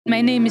My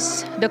name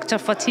is Dr.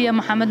 Fathia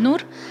Nour.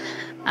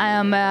 I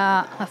am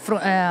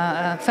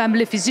a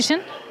family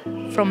physician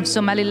from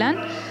Somaliland.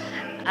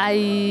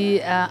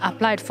 I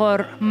applied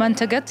for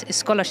Montegut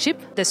Scholarship,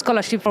 the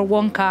scholarship for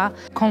Wonka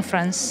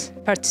conference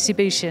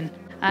participation.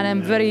 And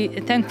I'm very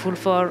thankful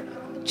for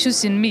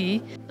choosing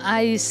me.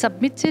 I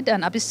submitted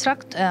an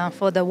abstract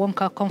for the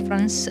Wonka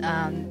conference,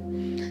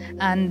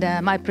 and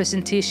my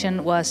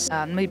presentation was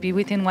maybe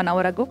within 1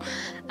 hour ago.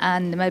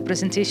 And my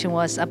presentation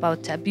was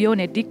about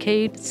beyond a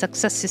decade,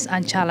 successes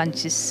and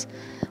challenges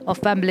of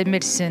family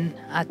medicine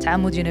at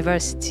Nour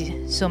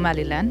University,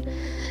 Somaliland.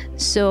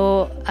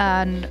 So,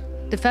 and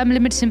the family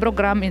medicine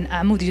program in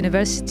Nour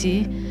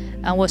University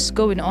was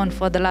going on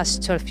for the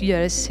last 12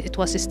 years. It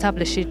was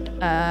established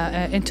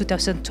in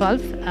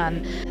 2012,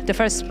 and the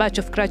first batch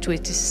of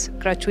graduates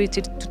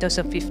graduated in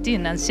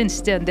 2015. And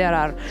since then, there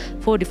are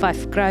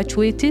 45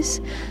 graduates,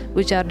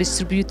 which are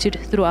distributed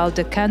throughout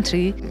the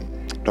country.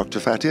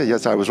 Dr. Fathia,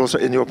 yes, I was also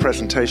in your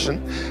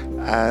presentation.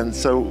 And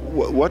so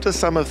what are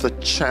some of the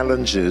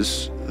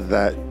challenges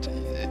that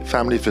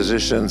family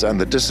physicians and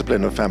the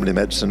discipline of family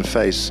medicine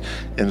face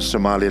in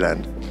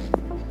Somaliland?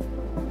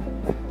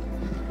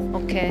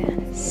 Okay,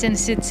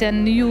 since it's a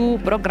new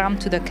program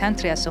to the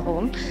country as a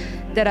whole,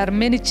 there are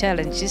many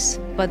challenges,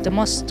 but the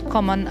most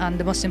common and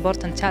the most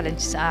important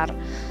challenges are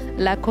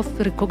lack of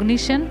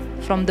recognition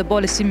from the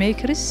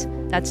policymakers.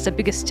 That's the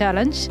biggest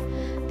challenge.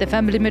 The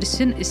family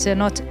medicine is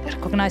not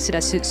recognized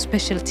as a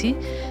specialty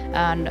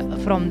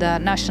and from the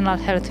National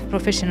Health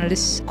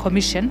Professionals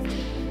Commission.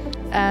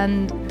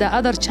 And the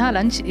other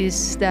challenge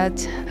is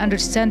that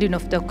understanding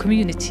of the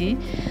community.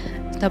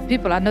 The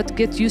people are not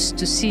get used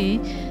to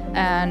see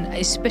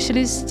and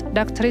specialist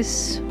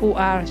doctors who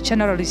are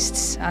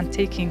generalists and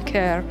taking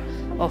care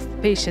of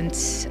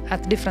patients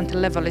at different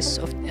levels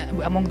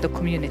among the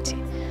community.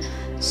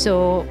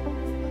 So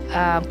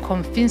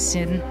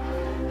convincing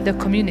the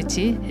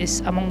community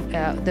is among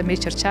the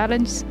major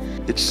challenges.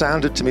 It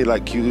sounded to me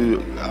like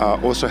you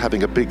are also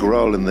having a big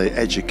role in the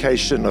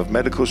education of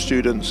medical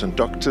students and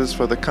doctors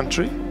for the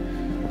country.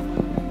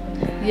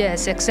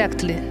 Yes,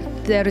 exactly.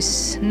 There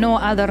is no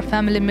other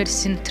family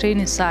medicine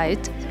training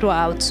site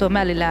throughout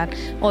Somaliland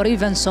or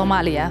even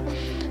Somalia.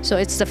 So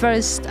it's the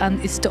first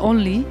and it's the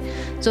only.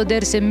 So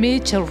there is a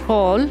major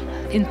role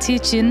in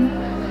teaching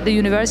the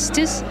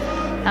universities,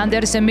 and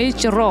there is a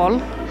major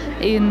role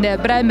in the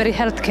primary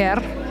health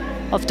care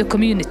of the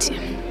community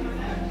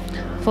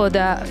for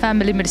the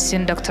family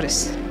medicine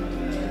doctors.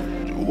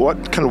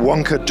 What can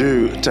Wonka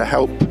do to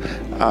help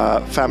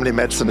family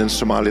medicine in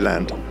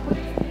Somaliland?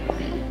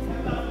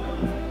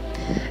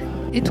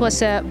 It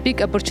was a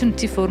big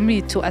opportunity for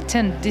me to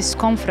attend this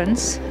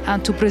conference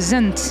and to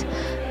present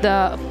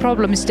the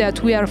problems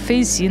that we are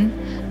facing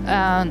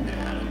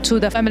to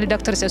the Family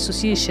Doctors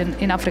Association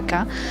in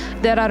Africa.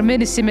 There are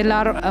many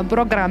similar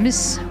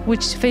programs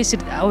which face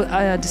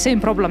the same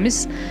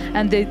problems,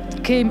 and they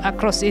came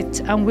across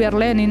it, and we are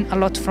learning a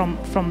lot from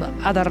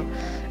other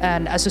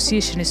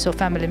associations of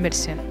family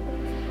medicine.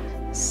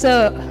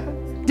 So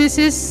this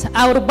is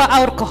our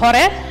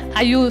kahore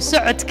ayu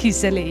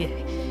socodkiisa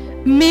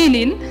leeyahay,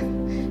 meaning,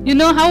 you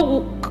know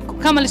how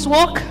camels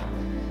walk?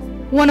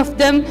 One of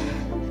them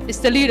is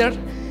the leader,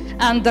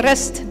 and the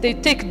rest, they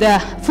take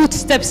the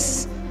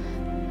footsteps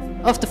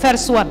of the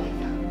first one.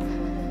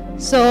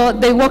 So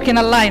they walk in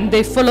a line,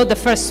 they follow the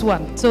first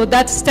one. So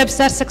that steps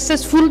are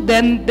successful,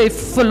 then they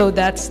follow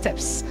that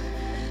steps.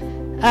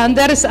 And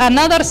there is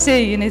another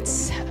saying,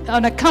 it's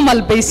on a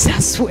camel base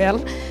as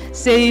well,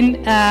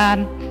 saying,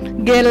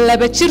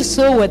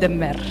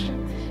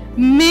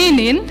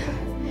 meaning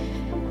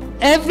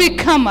every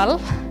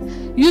camel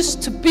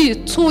used to be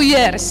 2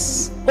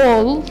 years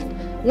old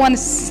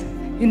once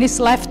in his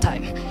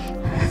lifetime.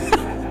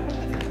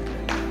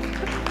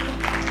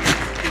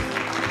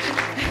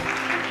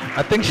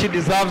 I think she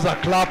deserves a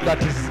clap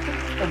that is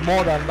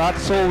more than that.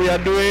 So we are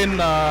doing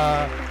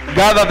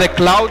Gather the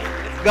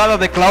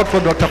Cloud for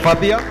Dr.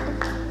 Fathia.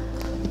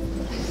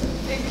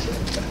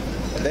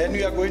 Then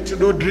we are going to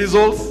do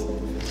drizzles.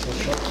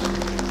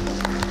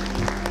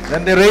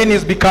 Then the rain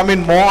is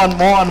becoming more and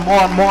more and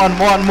more and more and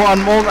more and more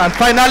and more. And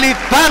finally,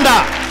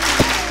 thunder.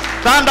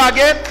 Thunder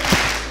again.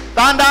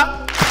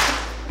 Thunder.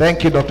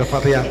 Thank you, Dr.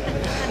 Fathia.